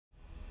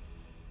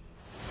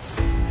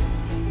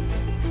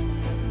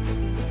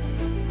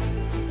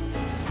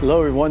Hello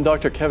everyone,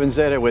 Dr. Kevin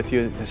Zadai with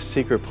you in the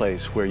secret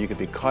place where you can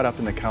be caught up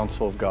in the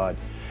counsel of God.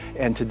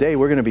 And today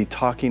we're going to be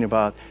talking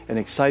about an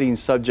exciting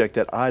subject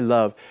that I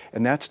love,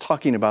 and that's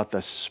talking about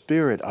the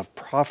spirit of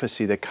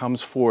prophecy that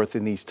comes forth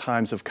in these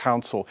times of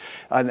counsel.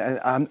 And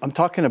I'm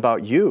talking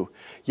about you.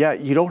 Yeah,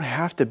 you don't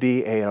have to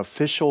be an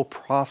official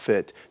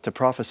prophet to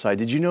prophesy.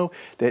 Did you know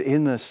that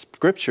in the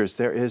scriptures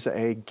there is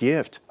a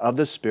gift of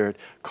the Spirit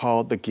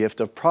called the gift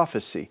of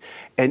prophecy?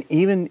 And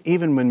even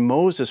when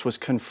Moses was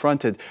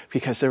confronted,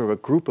 because there were a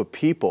group of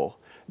people,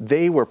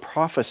 they were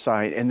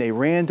prophesying, and they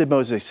ran to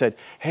Moses. They said,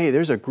 hey,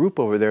 there's a group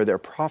over there, they're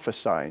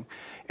prophesying.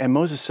 And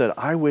Moses said,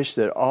 I wish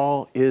that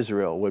all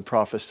Israel would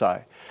prophesy.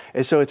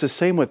 And so it's the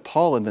same with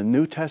Paul in the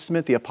New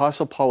Testament. The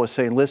Apostle Paul was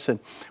saying,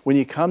 listen, when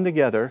you come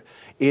together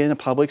in a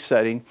public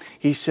setting,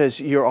 he says,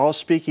 you're all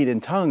speaking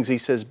in tongues. He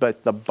says,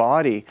 but the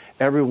body,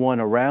 everyone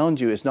around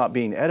you is not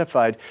being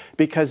edified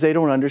because they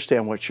don't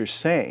understand what you're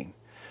saying.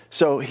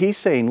 So he's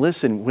saying,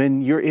 listen,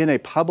 when you're in a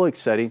public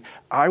setting,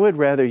 I would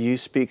rather you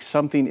speak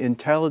something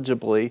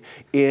intelligibly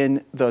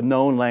in the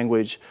known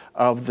language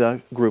of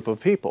the group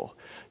of people.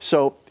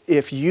 So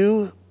if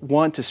you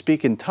want to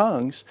speak in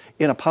tongues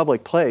in a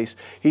public place,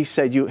 he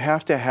said you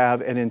have to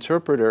have an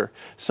interpreter,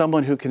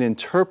 someone who can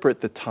interpret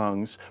the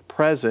tongues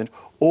present,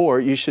 or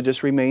you should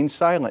just remain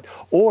silent.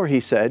 Or he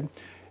said,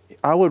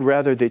 I would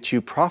rather that you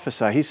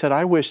prophesy. He said,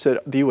 I wish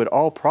that you would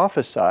all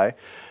prophesy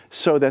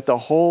so that the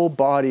whole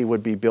body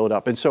would be built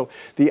up. And so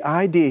the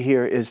idea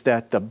here is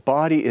that the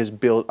body is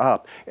built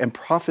up, and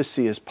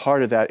prophecy is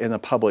part of that in a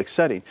public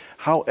setting.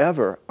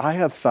 However, I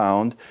have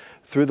found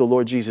through the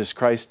Lord Jesus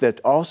Christ that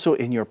also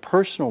in your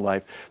personal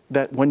life,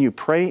 that when you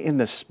pray in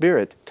the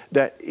Spirit,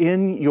 that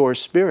in your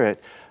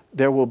spirit,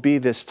 there will be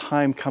this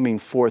time coming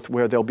forth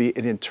where there'll be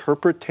an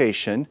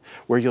interpretation,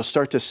 where you'll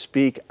start to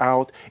speak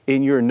out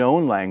in your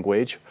known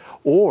language,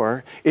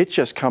 or it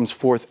just comes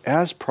forth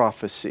as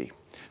prophecy.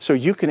 So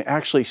you can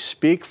actually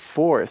speak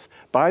forth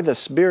by the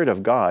Spirit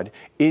of God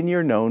in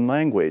your known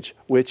language,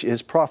 which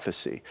is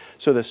prophecy.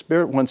 So the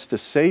Spirit wants to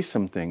say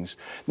some things.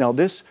 Now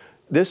this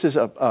is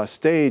a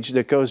stage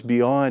that goes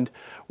beyond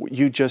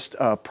you just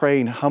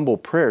praying humble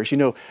prayers. You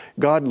know,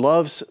 God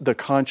loves the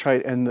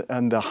contrite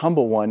and the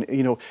humble one.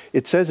 You know,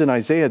 it says in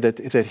Isaiah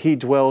that He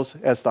dwells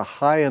as the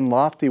high and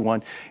lofty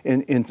one.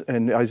 In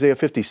Isaiah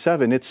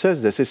 57, it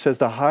says this. It says,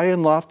 the high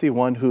and lofty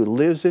one who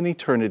lives in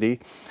eternity,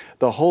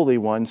 the Holy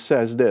One,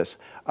 says this,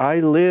 I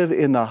live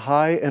in the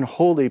high and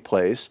holy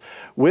place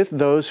with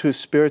those whose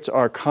spirits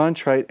are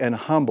contrite and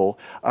humble.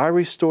 I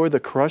restore the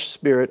crushed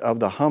spirit of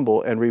the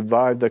humble and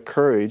revive the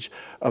courage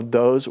of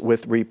those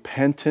with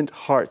repentant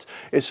hearts.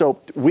 And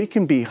so we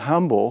can be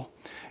humble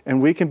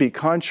and we can be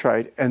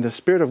contrite, and the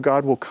Spirit of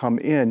God will come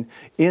in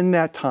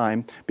that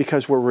time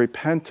because we're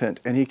repentant,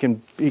 and He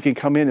can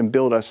come in and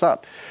build us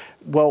up.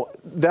 Well,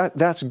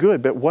 that's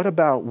good, but what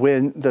about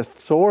when the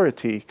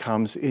authority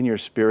comes in your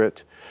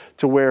spirit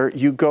to where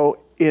you go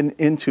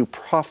into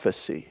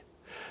prophecy?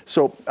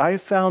 So I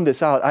found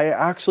this out. I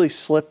actually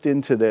slipped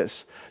into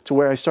this to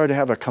where I started to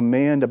have a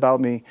command about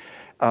me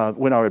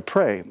when I would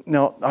pray.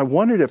 Now, I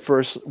wondered at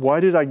first, why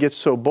did I get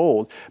so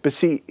bold? But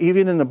see,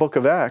 even in the book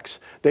of Acts,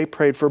 they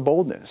prayed for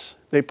boldness.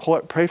 They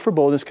prayed for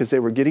boldness because they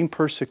were getting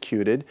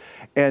persecuted,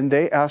 and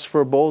they asked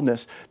for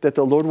boldness, that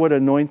the Lord would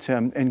anoint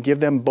them and give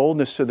them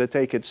boldness so that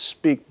they could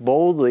speak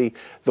boldly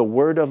the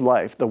word of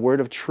life, the word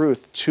of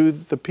truth to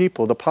the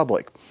people, the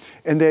public.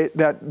 And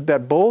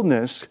that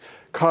boldness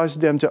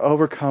caused them to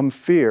overcome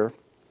fear.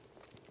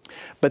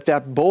 But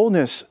that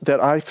boldness that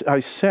I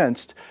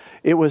sensed,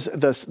 it was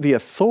the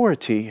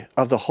authority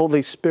of the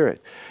Holy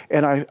Spirit.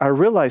 And I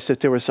realized that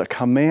there was a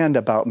command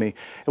about me.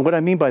 And what I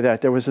mean by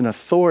that, there was an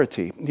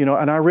authority. You know,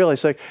 and I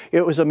realized, like,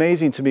 it was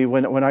amazing to me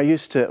when I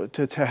used to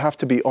have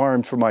to be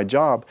armed for my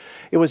job.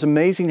 It was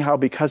amazing how,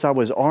 because I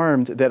was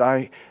armed,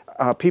 that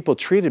people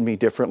treated me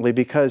differently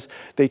because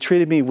they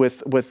treated me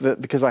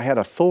because I had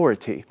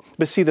authority.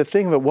 But see, the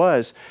thing of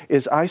it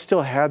is I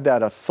still had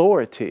that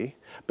authority,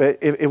 but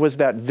it was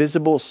that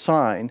visible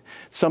sign,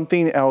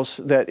 something else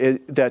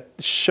that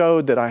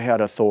showed that I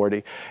had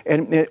authority.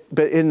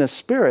 But in the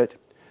Spirit,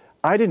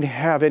 I didn't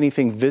have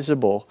anything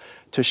visible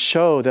to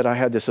show that I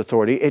had this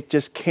authority. It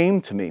just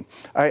came to me.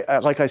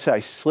 Like I said,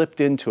 I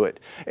slipped into it.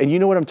 And you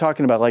know what I'm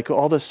talking about? Like,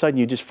 all of a sudden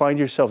you just find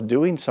yourself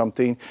doing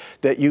something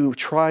that you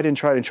tried and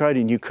tried and tried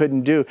and you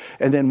couldn't do.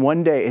 And then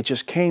one day it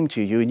just came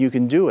to you and you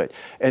can do it.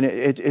 And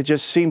it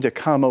just seemed to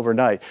come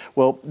overnight.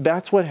 Well,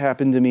 that's what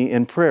happened to me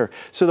in prayer.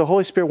 So the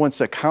Holy Spirit wants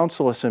to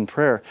counsel us in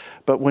prayer.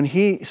 But when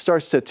He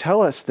starts to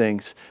tell us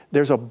things,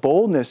 there's a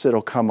boldness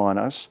that'll come on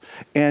us,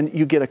 and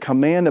you get a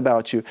command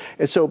about you.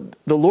 And so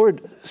the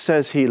Lord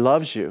says He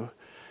loves you.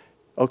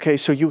 Okay,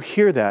 so you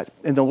hear that,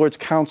 and the Lord's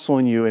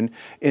counseling you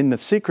in the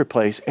secret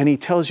place, and He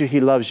tells you He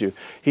loves you.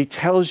 He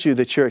tells you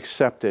that you're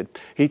accepted.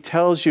 He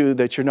tells you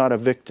that you're not a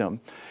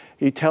victim.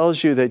 He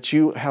tells you that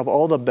you have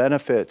all the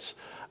benefits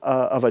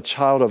of a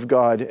child of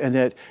God, and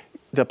that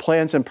the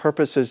plans and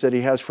purposes that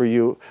He has for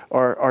you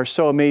are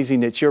so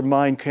amazing that your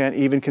mind can't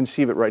even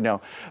conceive it right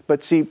now.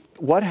 But see,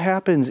 what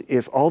happens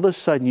if all of a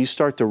sudden you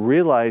start to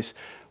realize,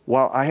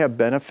 wow, I have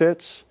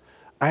benefits,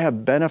 I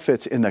have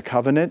benefits in the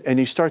covenant. And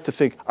you start to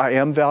think, I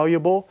am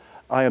valuable.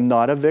 I am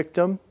not a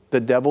victim. The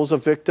devil's a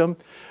victim.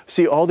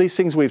 See, all these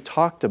things we've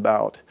talked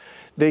about,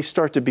 they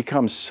start to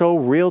become so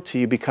real to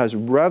you because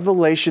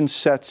revelation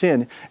sets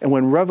in. And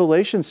when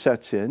revelation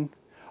sets in,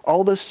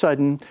 all of a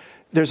sudden,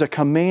 there's a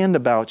command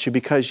about you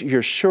because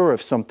you're sure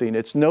of something.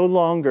 It's no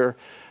longer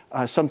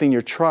something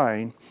you're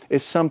trying.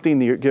 It's something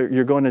that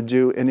you're going to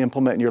do and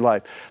implement in your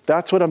life.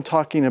 That's what I'm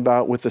talking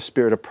about with the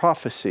spirit of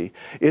prophecy.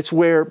 It's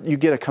where you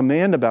get a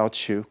command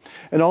about you,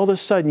 and all of a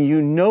sudden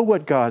you know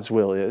what God's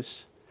will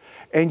is,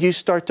 and you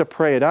start to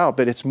pray it out,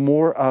 but it's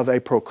more of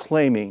a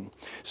proclaiming.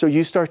 So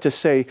you start to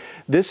say,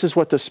 this is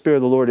what the Spirit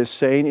of the Lord is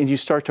saying, and you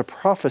start to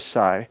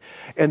prophesy,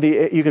 and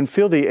you can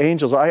feel the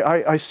angels.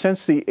 I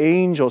sense the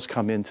angels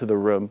come into the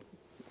room.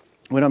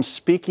 When I'm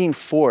speaking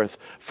forth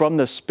from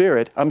the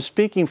Spirit, I'm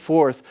speaking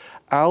forth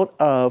out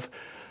of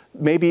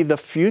maybe the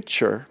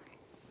future,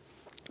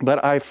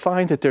 but I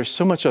find that there's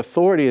so much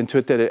authority into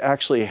it that it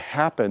actually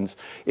happens.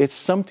 It's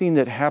something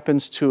that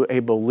happens to a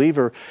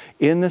believer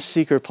in the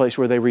secret place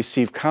where they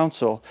receive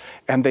counsel,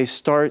 and they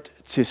start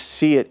to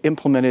see it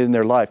implemented in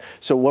their life.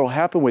 So what will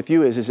happen with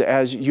you is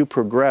as you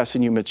progress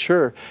and you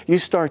mature, you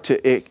start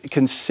to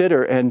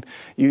consider and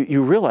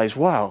you realize,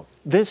 wow,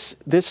 this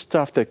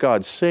stuff that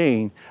God's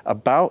saying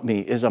about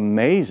me is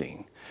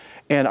amazing.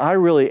 And I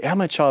really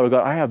am a child of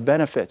God. I have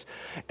benefits.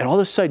 And all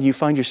of a sudden you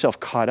find yourself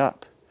caught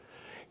up.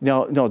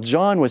 Now,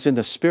 John was in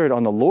the Spirit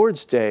on the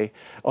Lord's day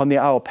on the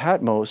Isle of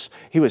Patmos.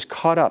 He was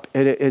caught up.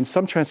 And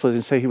some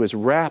translations say he was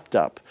wrapped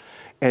up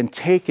and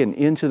taken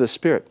into the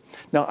Spirit.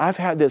 Now, I've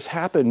had this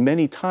happen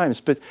many times,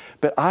 but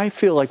I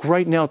feel like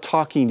right now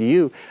talking to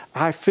you,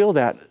 I feel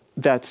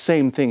that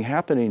same thing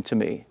happening to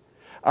me.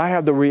 I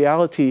have the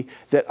reality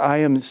that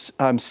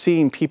I'm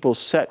seeing people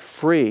set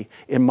free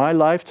in my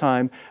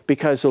lifetime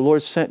because the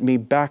Lord sent me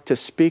back to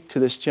speak to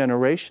this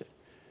generation.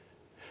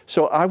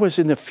 So I was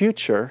in the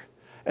future,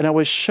 and I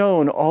was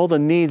shown all the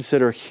needs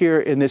that are here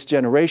in this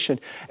generation.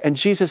 And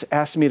Jesus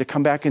asked me to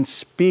come back and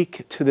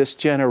speak to this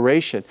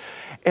generation.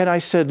 And I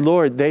said,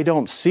 Lord, they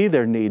don't see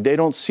their need. They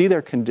don't see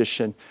their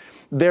condition.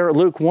 They're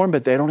lukewarm,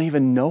 but they don't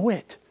even know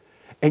it.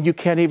 And you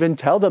can't even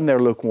tell them they're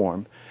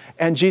lukewarm.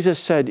 And Jesus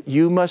said,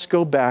 you must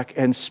go back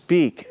and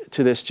speak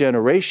to this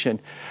generation.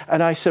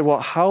 And I said, well,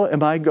 how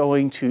am I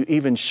going to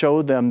even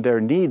show them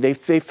their need? They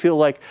feel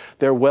like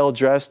they're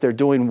well-dressed, they're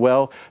doing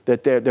well,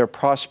 that they're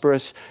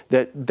prosperous,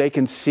 that they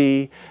can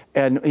see.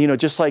 And, you know,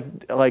 just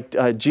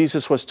like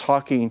Jesus was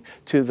talking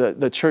to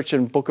the church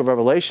in the book of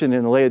Revelation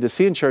in the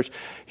Laodicean church,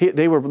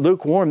 they were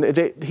lukewarm.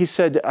 He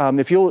said,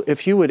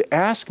 if you would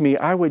ask me,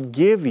 I would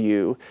give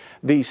you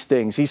these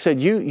things. He said,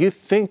 you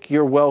think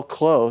you're well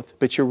clothed,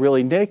 but you're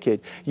really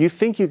naked. You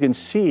think you can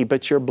see,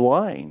 but you're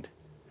blind.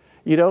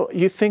 You know,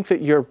 you think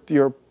that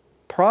you're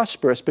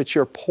prosperous, but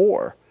you're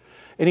poor.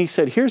 And he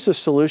said, here's the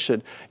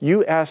solution.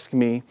 You ask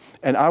me,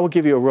 and I will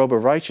give you a robe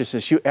of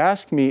righteousness. You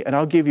ask me, and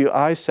I'll give you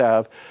eye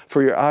salve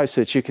for your eyes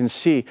so that you can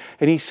see.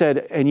 And he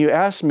said, and you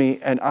ask me,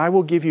 and I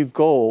will give you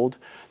gold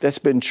that's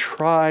been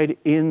tried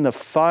in the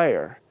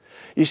fire.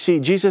 You see,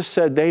 Jesus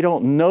said they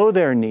don't know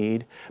their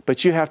need,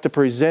 but you have to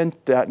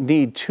present that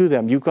need to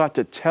them. You've got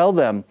to tell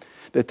them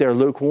that they're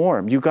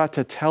lukewarm. You got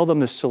to tell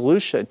them the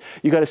solution.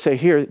 You got to say,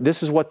 here,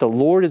 this is what the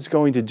Lord is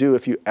going to do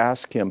if you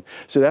ask Him.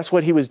 So that's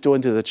what He was doing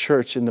to the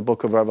church in the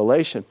book of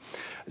Revelation.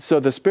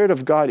 So the Spirit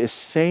of God is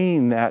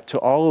saying that to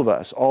all of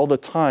us all the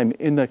time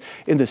in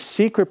the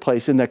secret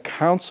place, in the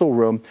council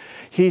room.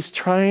 He's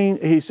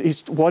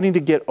wanting to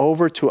get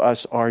over to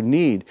us our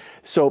need.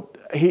 So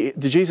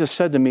Jesus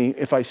said to me,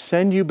 if I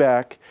send you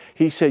back,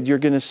 He said, you're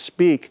going to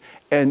speak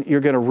and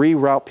you're going to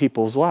reroute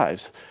people's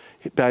lives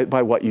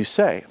by what you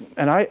say.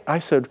 And I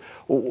said,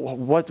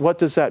 what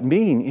does that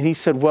mean? And He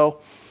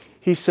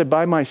said,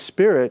 by my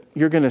Spirit,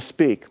 you're going to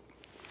speak.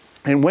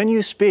 And when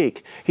you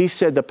speak, He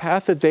said, the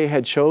path that they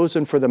had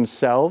chosen for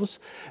themselves,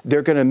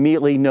 they're going to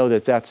immediately know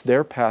that that's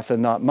their path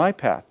and not my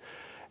path.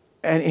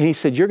 And He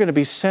said, you're going to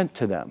be sent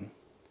to them.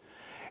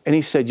 And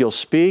He said, you'll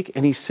speak.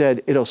 And He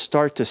said, it'll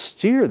start to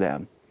steer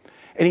them.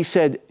 And He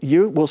said,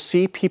 you will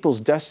see people's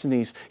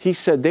destinies. He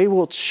said, they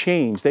will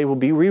change. They will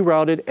be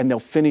rerouted and they'll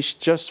finish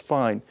just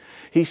fine.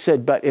 He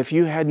said, but if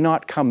you had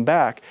not come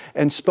back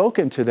and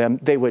spoken to them,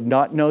 they would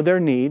not know their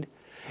need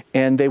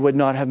and they would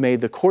not have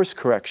made the course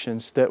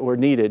corrections that were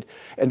needed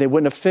and they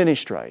wouldn't have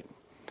finished right.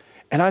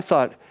 And I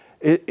thought,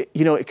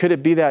 could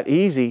it be that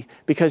easy?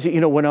 Because,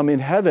 when I'm in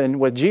heaven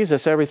with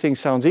Jesus, everything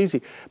sounds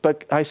easy.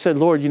 But I said,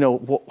 Lord,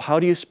 how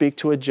do you speak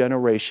to a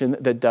generation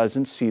that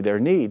doesn't see their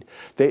need?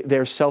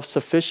 They're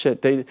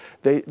self-sufficient.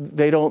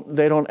 They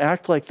don't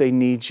act like they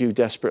need you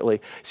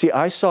desperately. See,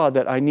 I saw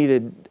that I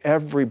needed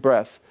every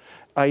breath.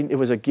 It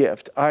was a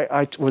gift.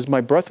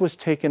 My breath was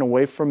taken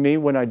away from me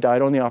when I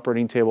died on the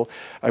operating table.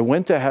 I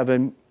went to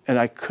heaven and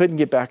I couldn't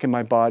get back in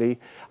my body.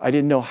 I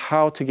didn't know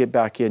how to get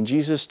back in.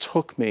 Jesus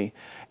took me.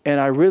 And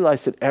I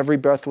realized that every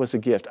breath was a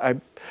gift. I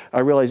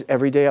realized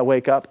every day I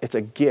wake up, it's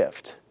a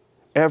gift.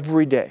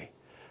 Every day.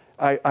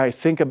 I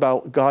think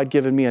about God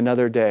giving me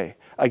another day,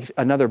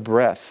 another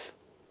breath.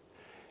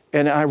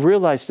 And I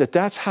realized that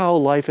that's how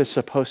life is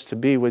supposed to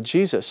be with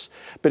Jesus.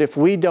 But if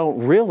we don't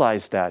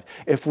realize that,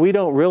 if we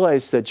don't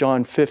realize that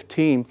John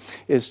 15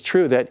 is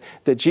true, that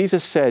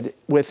Jesus said,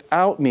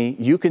 without me,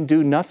 you can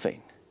do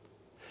nothing.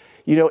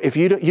 You know, if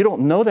you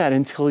don't know that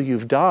until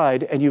you've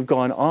died and you've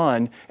gone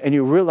on and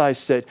you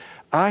realize that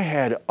I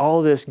had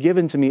all this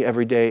given to me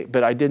every day,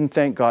 but I didn't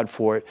thank God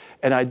for it,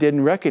 and I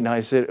didn't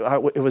recognize that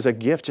it was a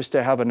gift just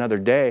to have another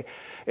day,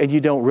 and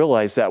you don't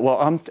realize that.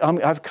 Well,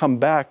 I've come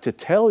back to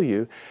tell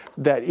you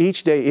that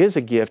each day is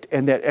a gift,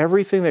 and that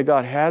everything that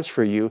God has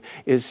for you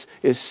is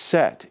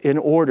set in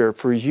order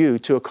for you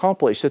to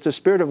accomplish, that the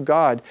Spirit of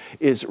God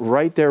is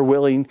right there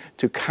willing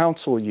to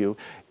counsel you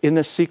in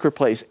the secret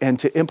place and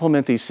to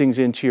implement these things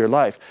into your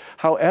life.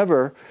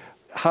 However,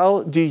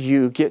 how do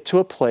you get to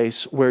a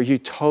place where you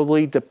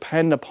totally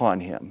depend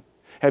upon Him?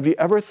 Have you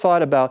ever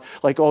thought about,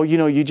 like, oh, you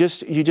know, you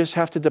just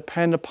have to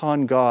depend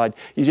upon God.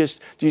 You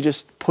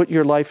just put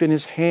your life in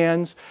His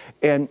hands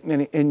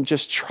and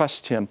just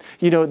trust Him.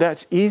 You know,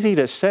 that's easy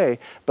to say,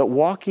 but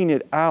walking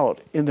it out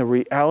in the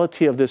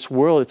reality of this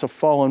world, it's a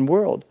fallen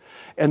world.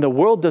 And the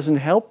world doesn't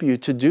help you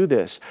to do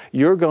this.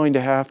 You're going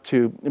to have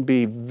to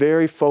be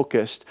very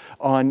focused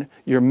on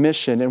your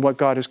mission and what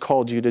God has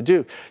called you to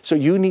do. So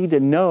you need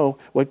to know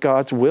what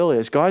God's will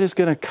is. God is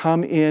going to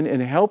come in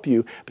and help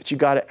you, but you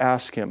got to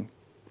ask Him.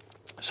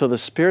 So the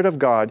Spirit of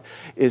God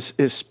is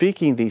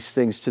speaking these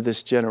things to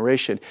this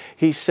generation.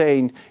 He's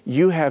saying,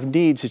 you have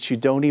needs that you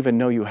don't even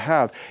know you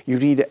have. You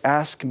need to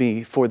ask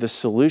me for the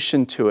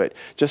solution to it.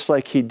 Just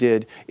like He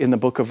did in the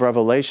book of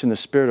Revelation, the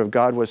Spirit of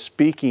God was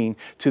speaking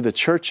to the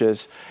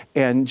churches,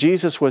 and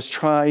Jesus was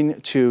trying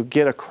to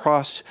get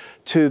across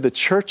to the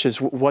churches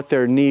what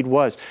their need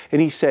was. And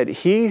He said,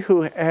 he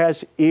who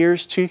has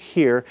ears to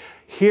hear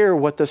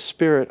what the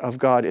Spirit of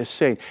God is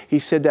saying. He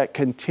said that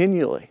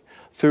continually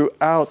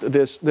throughout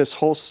this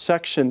whole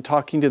section,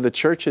 talking to the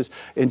churches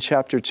in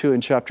chapter 2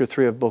 and chapter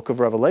 3 of the book of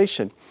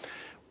Revelation.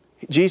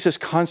 Jesus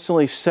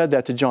constantly said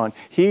that to John.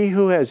 He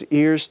who has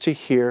ears to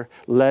hear,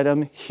 let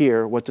him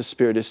hear what the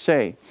Spirit is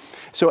saying.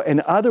 So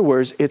in other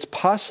words, it's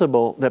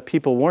possible that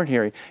people weren't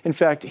hearing. In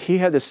fact, He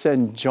had to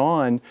send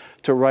John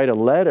to write a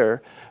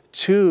letter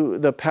to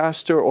the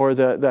pastor or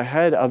the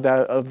head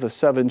of the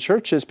 7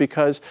 churches,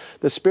 because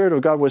the Spirit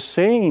of God was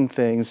saying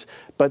things,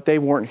 but they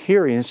weren't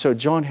hearing. And so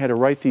John had to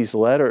write these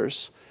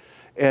letters.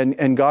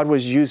 And God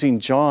was using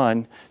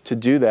John to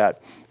do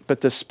that.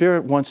 But the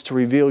Spirit wants to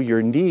reveal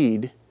your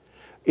need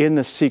in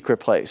the secret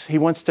place. He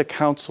wants to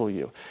counsel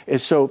you.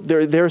 And so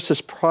there's this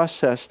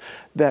process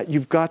that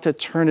you've got to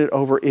turn it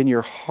over in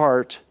your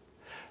heart.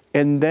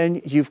 And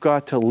then you've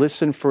got to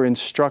listen for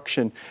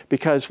instruction,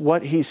 because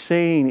what He's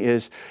saying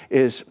is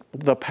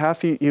the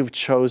path you've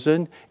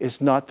chosen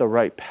is not the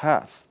right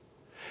path.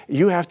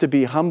 You have to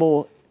be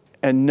humble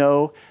and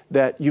know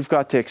that you've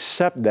got to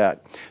accept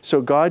that.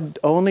 So God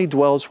only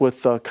dwells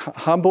with the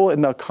humble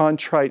and the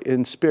contrite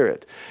in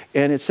spirit.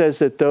 And it says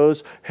that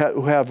those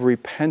who have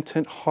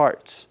repentant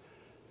hearts.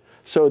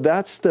 So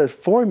that's the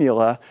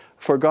formula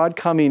for God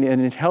coming in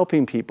and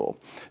helping people.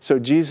 So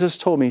Jesus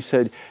told me, He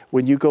said,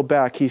 when you go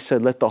back, He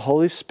said, let the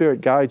Holy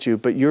Spirit guide you,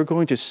 but you're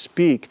going to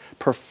speak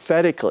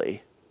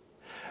prophetically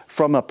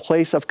from a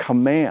place of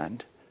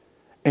command.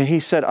 And He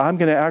said, I'm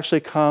going to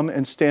actually come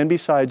and stand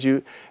beside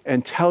you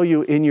and tell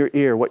you in your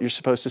ear what you're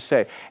supposed to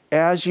say.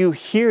 As you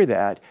hear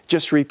that,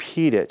 just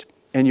repeat it,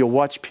 and you'll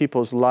watch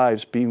people's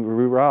lives being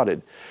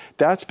rerouted.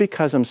 That's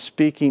because I'm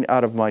speaking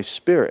out of my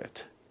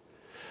Spirit.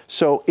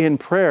 So in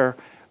prayer,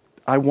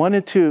 I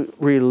wanted to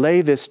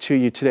relay this to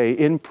you today.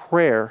 In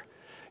prayer,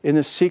 in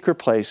the secret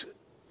place,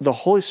 the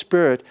Holy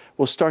Spirit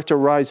will start to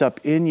rise up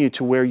in you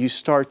to where you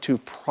start to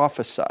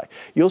prophesy.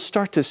 You'll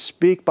start to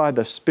speak by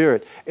the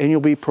Spirit, and you'll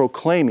be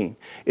proclaiming.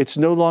 It's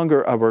no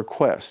longer a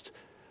request.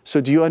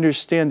 So do you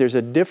understand there's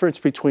a difference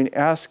between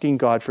asking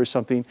God for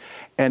something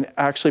and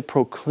actually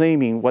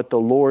proclaiming what the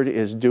Lord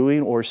is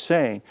doing or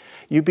saying?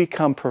 You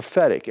become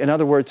prophetic. In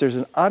other words, there's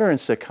an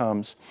utterance that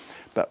comes,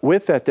 but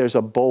with that there's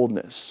a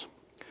boldness.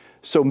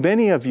 So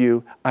many of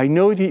you, I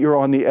know that you're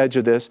on the edge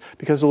of this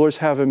because the Lord's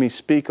having me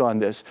speak on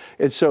this.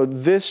 And so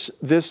this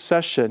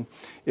session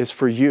is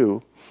for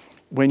you.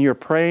 When you're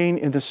praying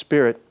in the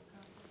Spirit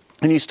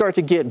and you start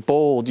to get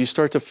bold, you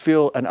start to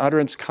feel an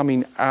utterance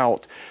coming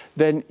out,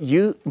 then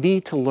you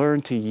need to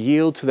learn to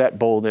yield to that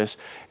boldness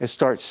and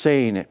start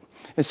saying it.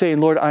 And saying,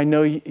 Lord, I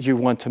know you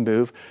want to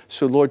move,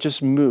 so Lord,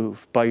 just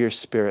move by your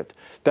Spirit.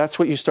 That's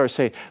what you start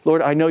saying.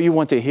 Lord, I know you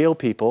want to heal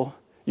people.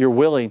 You're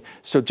willing.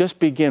 So just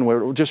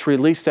begin. Just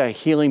release that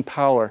healing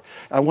power.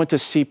 I want to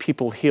see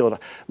people healed.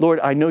 Lord,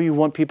 I know you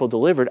want people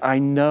delivered. I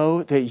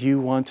know that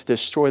you want to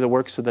destroy the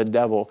works of the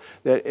devil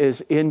that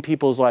is in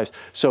people's lives.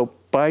 So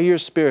by your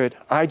Spirit,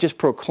 I just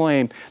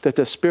proclaim that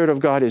the Spirit of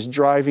God is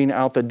driving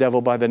out the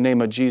devil by the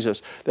name of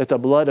Jesus, that the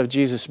blood of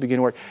Jesus begin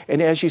to work.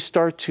 And as you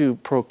start to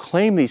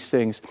proclaim these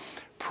things,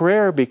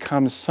 prayer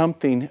becomes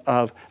something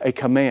of a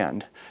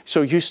command.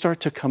 So you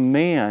start to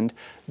command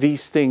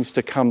these things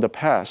to come to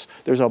pass.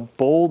 There's a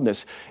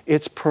boldness.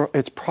 It's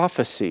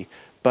prophecy.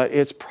 but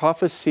it's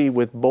prophecy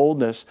with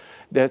boldness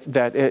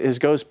that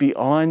goes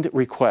beyond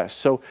request.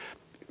 So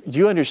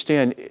you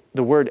understand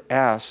the word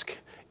ask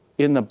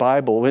in the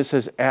Bible, when it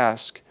says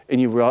ask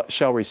and you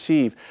shall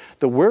receive,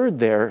 the word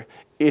there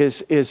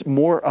is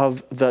more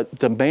of the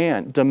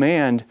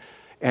demand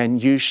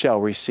and you shall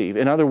receive.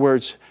 In other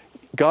words,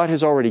 God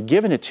has already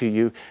given it to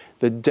you.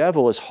 The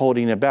devil is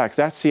holding it back.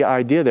 That's the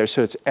idea there.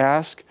 So it's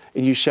ask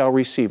and you shall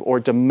receive,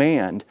 or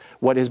demand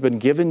what has been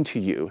given to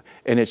you,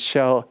 and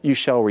you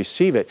shall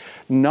receive it.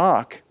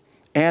 Knock,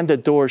 and the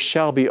door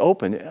shall be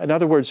opened. In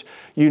other words,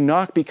 you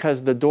knock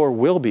because the door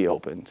will be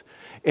opened.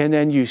 And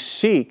then you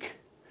seek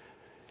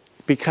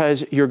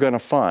because you're going to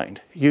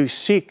find. You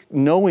seek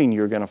knowing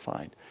you're going to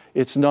find.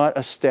 It's not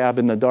a stab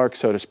in the dark,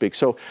 so to speak.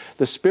 So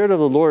the Spirit of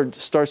the Lord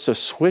starts to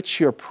switch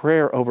your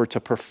prayer over to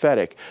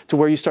prophetic, to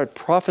where you start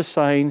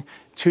prophesying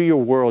to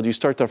your world. You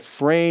start to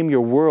frame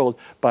your world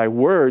by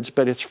words,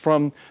 but it's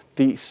from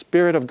the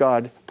Spirit of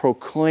God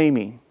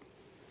proclaiming.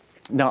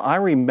 Now, I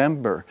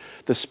remember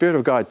the Spirit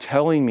of God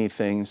telling me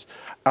things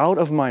out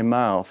of my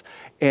mouth,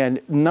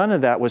 and none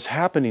of that was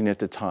happening at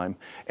the time.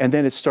 And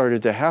then it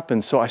started to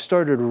happen. So I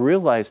started to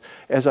realize,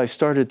 as I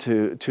started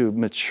to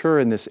mature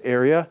in this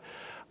area,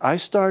 I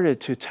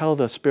started to tell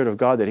the Spirit of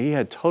God that He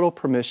had total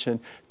permission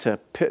to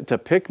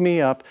pick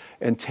me up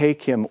and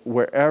take me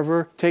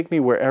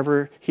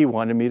wherever He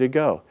wanted me to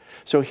go.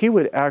 So He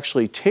would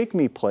actually take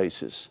me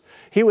places.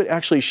 He would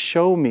actually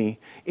show me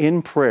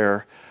in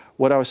prayer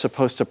what I was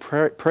supposed to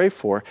pray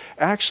for,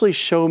 actually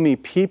show me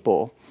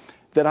people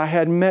that I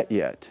hadn't met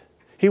yet.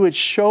 He would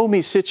show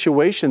me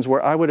situations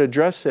where I would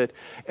address it,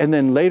 and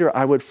then later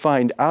I would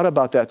find out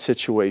about that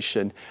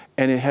situation,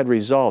 and it had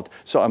resolved.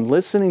 So I'm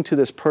listening to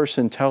this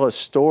person tell a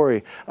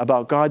story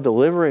about God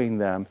delivering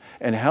them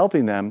and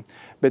helping them,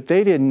 but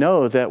they didn't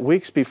know that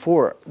weeks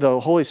before, the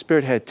Holy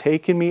Spirit had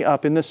taken me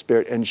up in the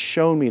Spirit and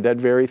shown me that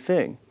very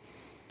thing.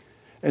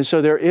 And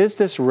so there is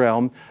this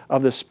realm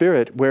of the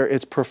Spirit where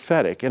it's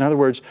prophetic. In other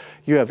words,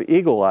 you have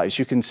eagle eyes.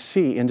 You can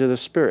see into the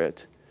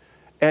Spirit.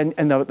 And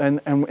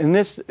in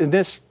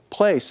this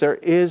place, there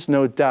is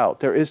no doubt.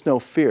 There is no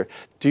fear.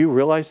 Do you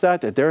realize that?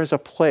 That there is a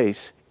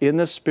place in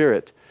the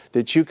Spirit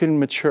that you can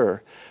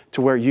mature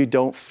to where you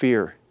don't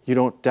fear, you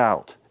don't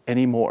doubt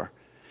anymore.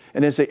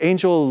 And as the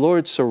angel of the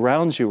Lord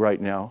surrounds you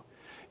right now,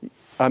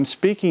 I'm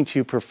speaking to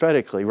you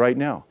prophetically right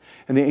now.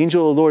 And the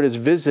angel of the Lord is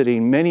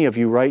visiting many of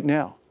you right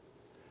now.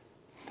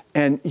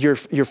 And you're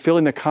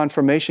feeling the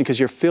confirmation because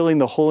you're feeling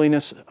the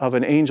holiness of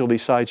an angel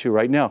beside you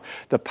right now.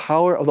 The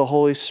power of the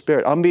Holy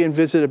Spirit. I'm being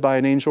visited by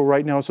an angel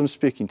right now as I'm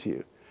speaking to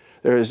you.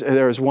 There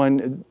is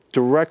one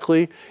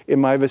directly in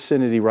my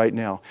vicinity right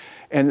now.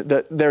 And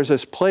there's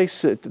this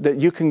place that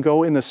you can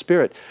go in the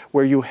Spirit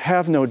where you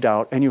have no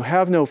doubt and you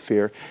have no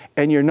fear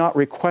and you're not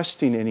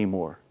requesting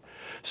anymore.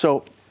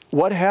 So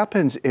what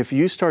happens if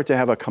you start to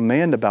have a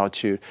command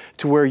about you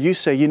to where you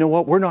say, you know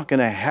what, we're not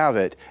going to have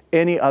it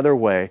any other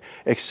way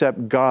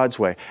except God's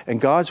way. And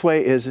God's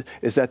way is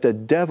that the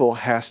devil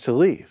has to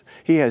leave.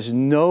 He has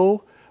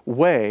no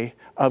way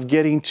of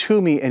getting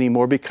to me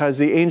anymore because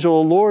the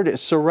angel of the Lord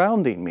is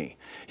surrounding me.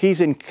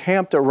 He's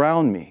encamped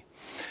around me.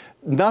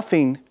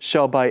 Nothing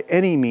shall by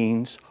any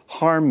means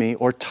harm me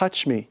or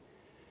touch me.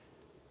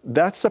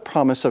 That's the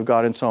promise of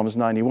God in Psalms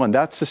 91.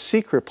 That's the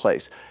secret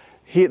place.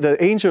 The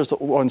angels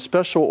on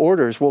special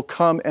orders will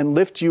come and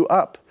lift you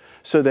up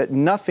so that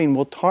nothing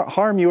will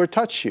harm you or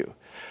touch you.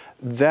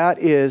 That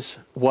is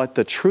what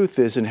the truth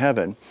is in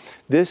heaven.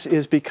 This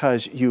is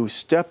because you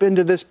step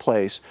into this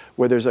place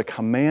where there's a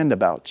command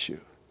about you.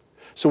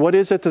 So what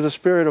is it that the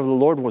Spirit of the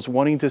Lord was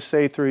wanting to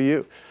say through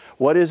you?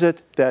 What is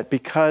it that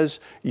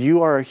because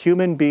you are a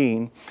human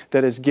being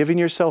that is giving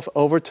yourself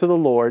over to the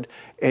Lord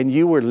and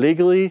you were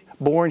legally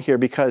born here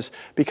because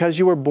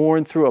you were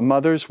born through a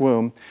mother's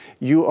womb,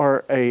 you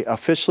are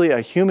officially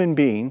a human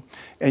being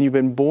and you've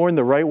been born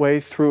the right way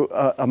through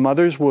a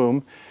mother's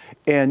womb,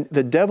 and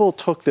the devil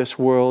took this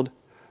world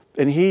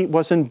and he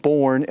wasn't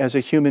born as a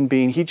human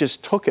being, he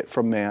just took it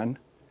from man.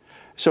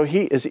 So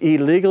he is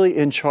illegally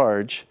in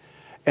charge,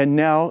 and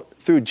now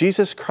through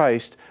Jesus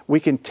Christ we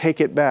can take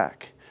it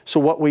back. So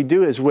what we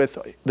do is with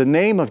the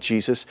name of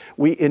Jesus,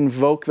 we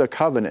invoke the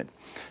covenant.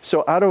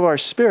 So out of our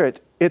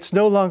spirit, it's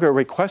no longer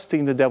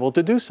requesting the devil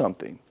to do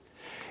something.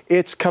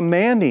 It's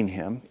commanding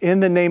him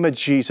in the name of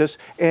Jesus,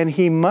 and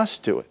he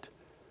must do it.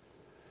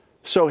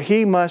 So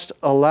he must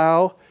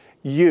allow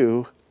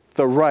you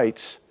the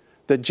rights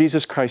that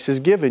Jesus Christ has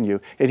given you,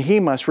 and he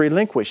must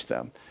relinquish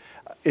them.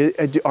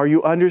 Are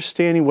you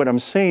understanding what I'm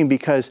saying?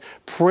 Because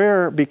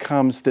prayer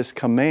becomes this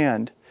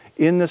command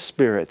in the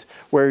Spirit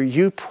where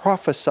you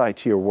prophesy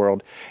to your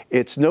world.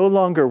 It's no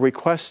longer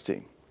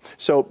requesting.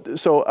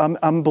 So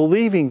I'm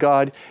believing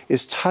God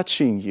is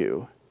touching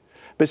you.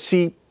 But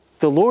see,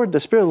 the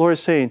Spirit of the Lord is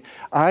saying,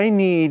 I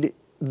need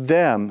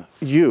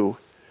you,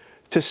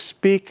 to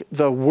speak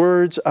the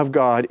words of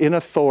God in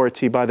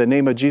authority by the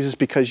name of Jesus,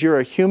 because you're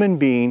a human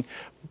being.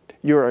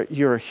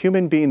 You're a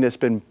human being that's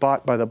been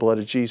bought by the blood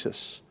of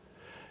Jesus.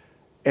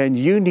 And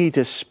you need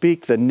to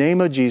speak the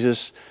name of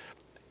Jesus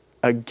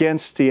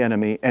against the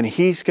enemy, and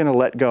he's going to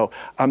let go.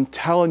 I'm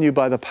telling you,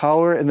 by the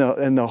power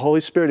and the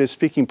Holy Spirit is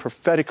speaking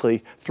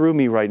prophetically through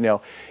me right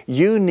now,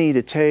 you need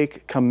to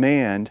take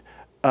command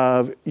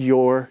of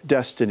your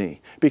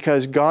destiny,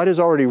 because God has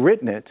already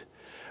written it.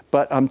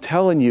 But I'm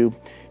telling you,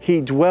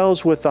 He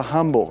dwells with the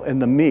humble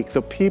and the meek,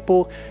 the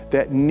people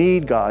that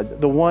need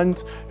God, the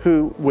ones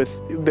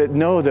that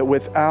know that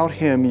without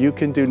Him you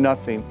can do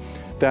nothing.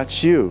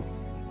 That's you.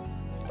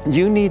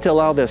 You need to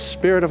allow the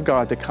Spirit of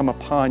God to come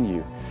upon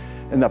you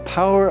and the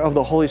power of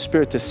the Holy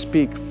Spirit to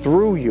speak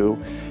through you.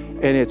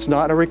 And it's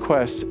not a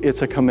request,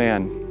 it's a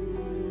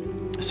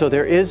command. So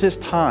there is this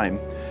time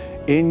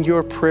in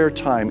your prayer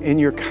time, in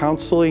your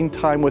counseling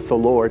time with the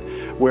Lord,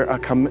 where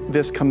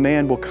this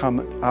command will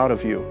come out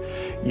of you.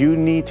 You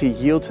need to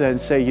yield to that and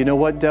say, you know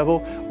what,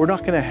 devil, we're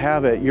not going to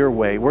have it your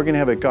way. We're going to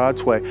have it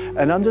God's way.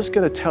 And I'm just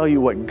going to tell you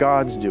what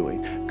God's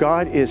doing.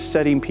 God is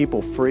setting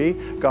people free.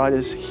 God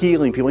is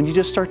healing people. And you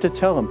just start to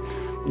tell them,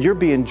 you're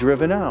being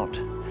driven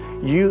out.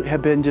 You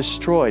have been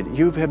destroyed.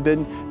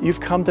 You've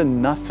come to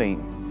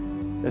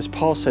nothing. As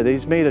Paul said,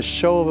 He's made a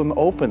show of Him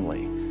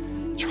openly,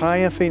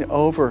 triumphing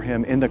over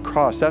Him in the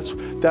cross. That's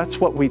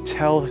what we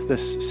tell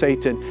this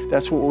Satan.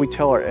 That's what we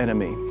tell our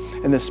enemy.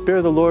 And the Spirit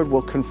of the Lord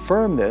will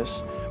confirm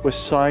this with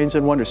signs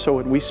and wonders. So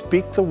when we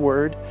speak the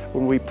Word,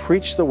 when we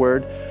preach the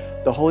Word,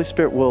 the Holy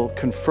Spirit will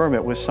confirm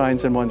it with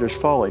signs and wonders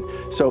following.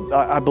 So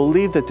I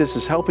believe that this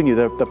is helping you.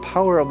 The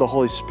power of the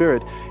Holy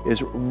Spirit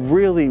is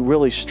really,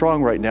 really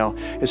strong right now.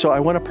 And so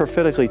I want to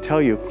prophetically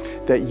tell you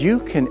that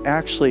you can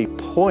actually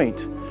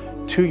point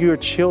to your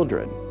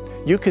children.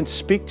 You can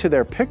speak to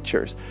their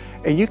pictures,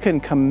 and you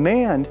can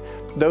command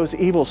those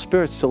evil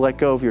spirits to let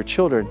go of your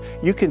children.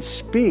 You can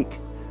speak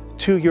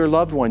to your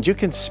loved ones. You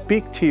can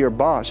speak to your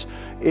boss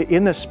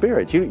in the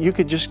Spirit. You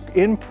could just,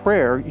 in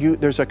prayer,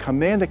 there's a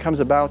command that comes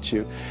about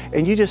you,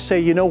 and you just say,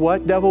 you know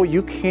what, devil,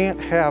 you can't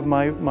have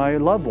my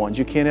loved ones.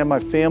 You can't have my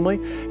family.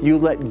 You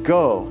let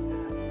go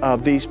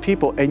of these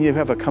people, and you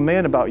have a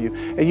command about you.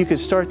 And you can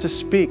start to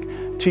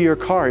speak to your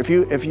car. If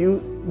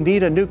you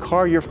need a new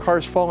car, your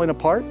car's falling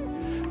apart,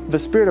 the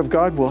Spirit of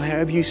God will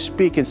have you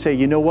speak and say,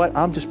 you know what,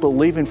 I'm just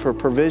believing for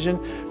provision.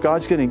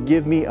 God's going to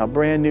give me a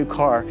brand new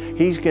car.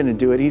 He's going to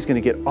do it. He's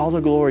going to get all the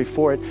glory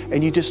for it.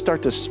 And you just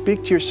start to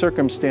speak to your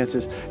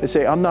circumstances and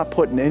say, I'm not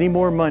putting any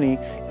more money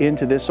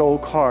into this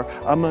old car.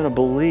 I'm going to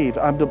believe.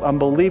 I'm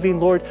believing,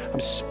 Lord.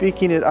 I'm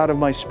speaking it out of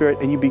my spirit.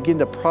 And you begin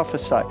to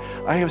prophesy.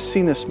 I have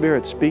seen the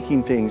Spirit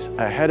speaking things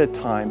ahead of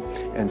time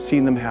and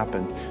seen them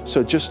happen.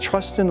 So just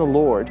trust in the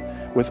Lord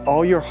with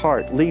all your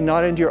heart. Lean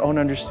not into your own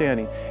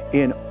understanding.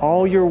 In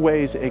all your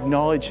ways,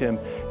 acknowledge Him,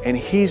 and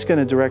He's going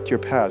to direct your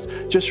paths.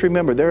 Just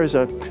remember, there's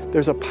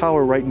a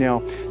power right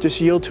now.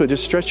 Just yield to it.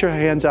 Just stretch your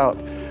hands out.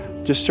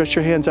 Just stretch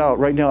your hands out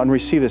right now and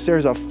receive this.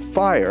 There's a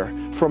fire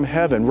from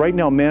heaven right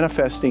now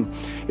manifesting.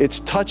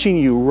 It's touching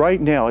you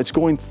right now. It's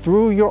going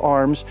through your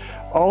arms,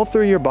 all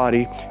through your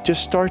body.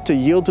 Just start to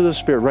yield to the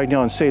Spirit right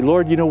now and say,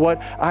 Lord, you know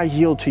what? I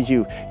yield to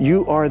you.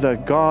 You are the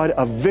God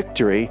of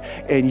victory,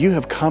 and you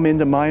have come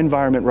into my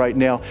environment right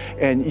now,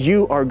 and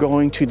you are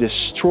going to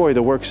destroy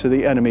the works of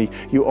the enemy.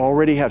 You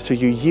already have. So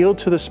you yield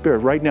to the Spirit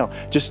right now.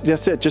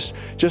 That's it.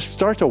 Just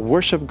start to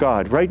worship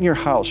God right in your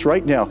house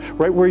right now,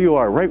 right where you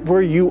are, right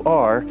where you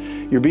are.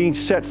 You're being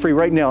set free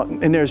right now.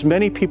 And there's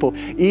many people,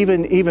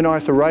 even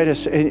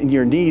arthritis in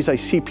your knees. I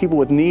see people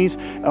with knees,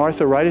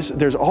 arthritis.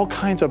 There's all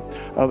kinds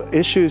of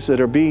issues that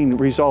are being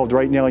resolved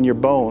right now in your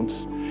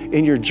bones,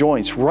 in your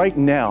joints, right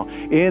now,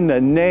 in the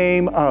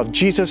name of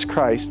Jesus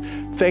Christ.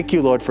 Thank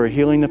you, Lord, for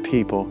healing the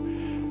people.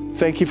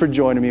 Thank you for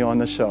joining me on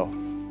the show.